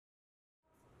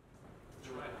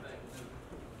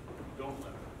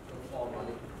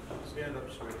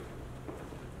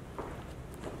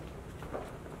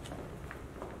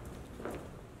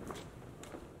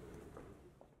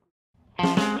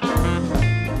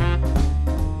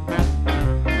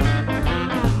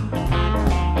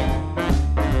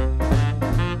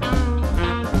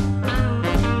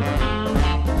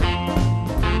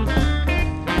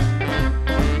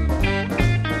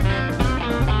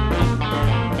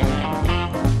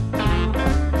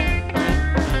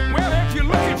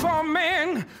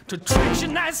to treat you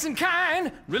nice and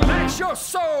kind, relax your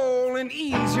soul and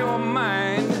ease your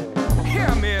mind.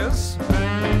 Here, miss.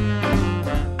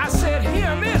 I said,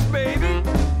 here, miss, baby.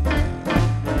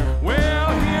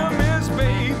 Well, here, miss,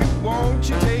 baby, won't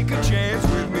you take a chance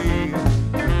with me?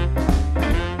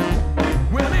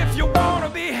 Well, if you wanna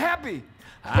be happy,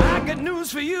 I got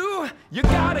news for you. You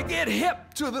gotta get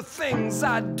hip to the things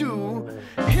I do.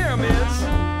 Here, miss.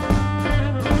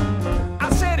 I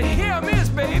said, here, miss,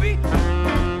 baby.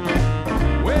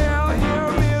 Well,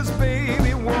 here, miss,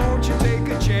 baby, won't you take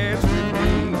a chance with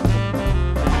me?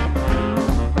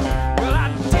 Well,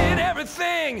 I did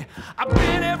everything. I've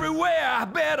been everywhere. I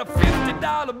bet a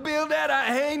 $50 bill that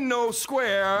I ain't no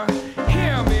square.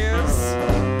 Here, miss.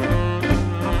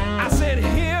 I said,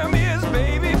 here, miss,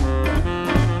 baby.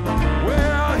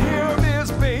 Well, here,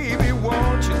 miss, baby,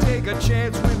 won't you take a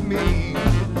chance with me?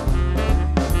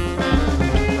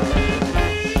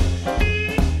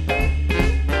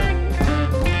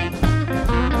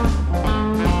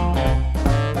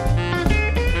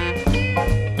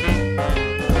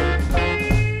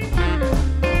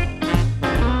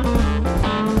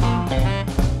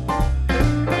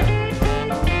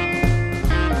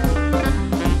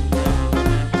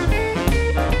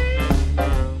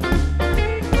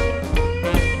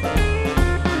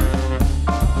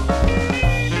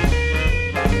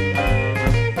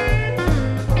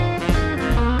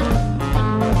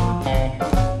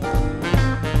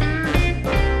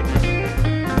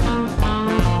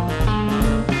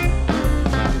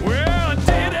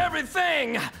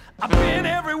 I've been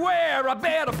everywhere. I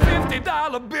bet a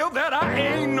 $50 bill that I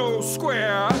ain't no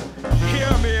square.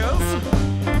 Here, miss.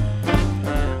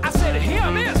 I said, here,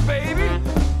 miss, baby.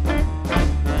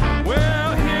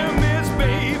 Well, here, miss,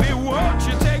 baby, won't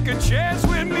you take a chance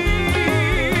with me?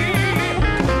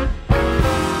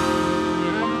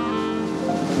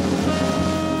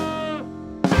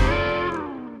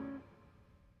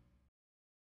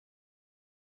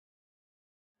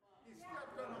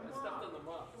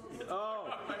 Oh.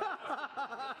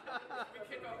 Can we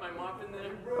kick off my mop in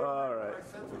there? All right.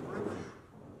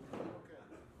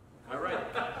 All right.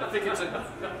 I think it's a